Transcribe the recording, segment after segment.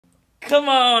Come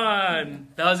on.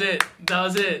 That was it. That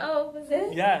was it. Oh, was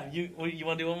it? Yeah. You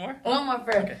want to do one more? One more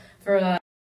for Okay.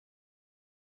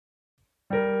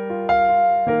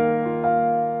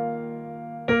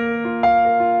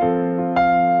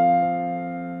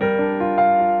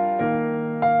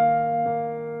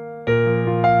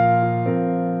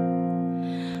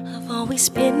 I've always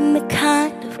been the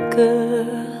kind of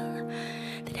girl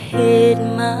that hid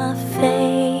my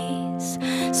face,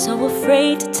 so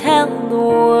afraid to tell the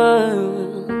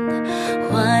world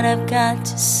what I've got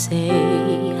to say.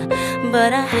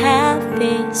 But I have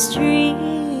this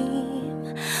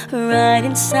dream right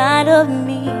inside of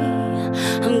me.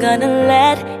 I'm gonna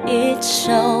let it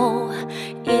show.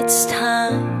 It's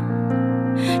time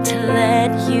to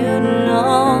let you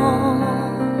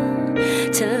know,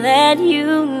 to let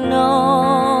you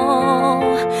know.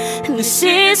 This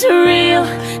is real,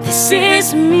 this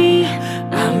is me.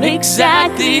 I'm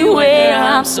exactly where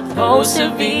I'm supposed to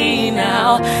be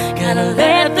now. Gotta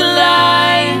let the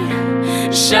light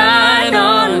shine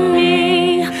on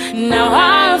me. Now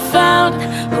I've found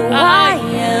who I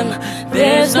am.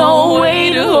 There's no way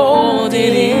to hold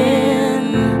it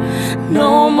in.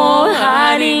 No more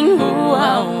hiding who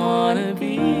I wanna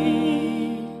be.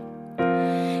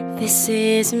 This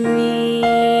is me.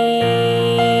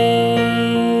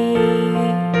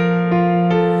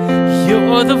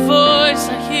 You're the voice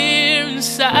I hear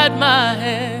inside my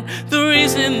head, the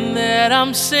reason that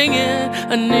I'm singing.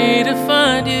 I need to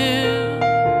find you.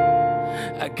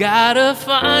 I gotta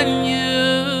find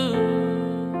you.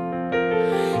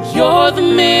 You're the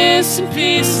missing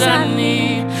piece I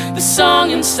need, the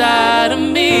song inside of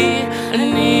me. I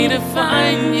need to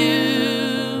find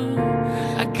you.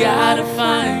 I gotta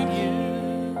find you.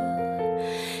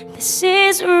 This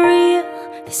is real,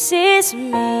 this is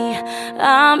me.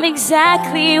 I'm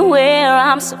exactly where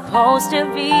I'm supposed to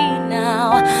be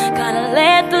now. Gotta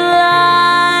let the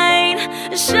light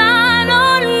shine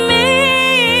on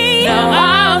me. Now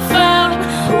I've found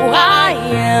who I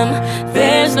am.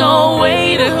 There's no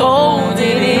way to hold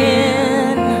it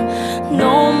in.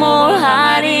 No more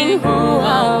hiding who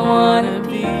I wanna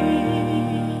be.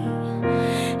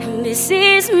 And this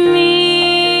is me.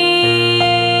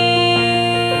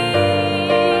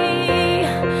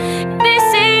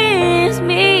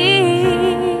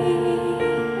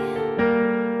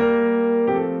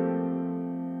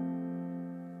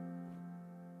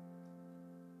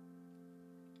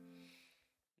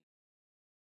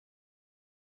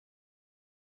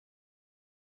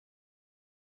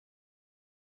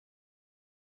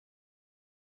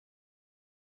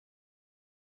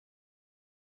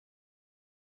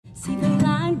 See the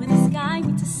line with the sky,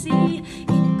 with the sea,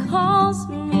 it calls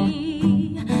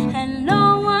me, and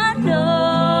no one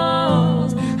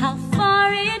knows how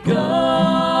far it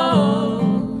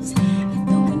goes. If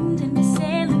the wind and the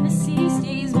sail and the sea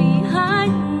stays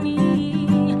behind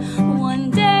me, one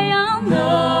day I'll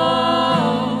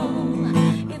know.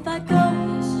 If I go,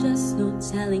 there's just no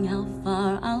telling how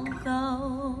far I'll go.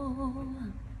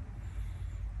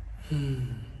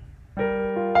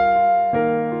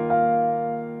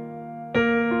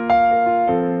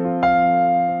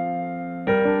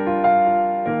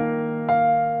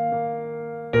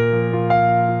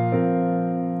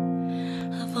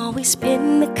 Always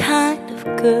been the kind of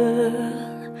girl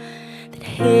that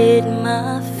hid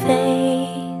my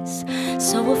face,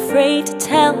 so afraid to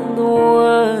tell the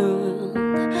world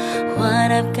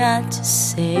what I've got to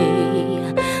say.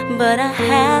 But I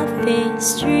have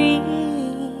this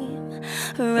dream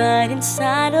right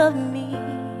inside of me.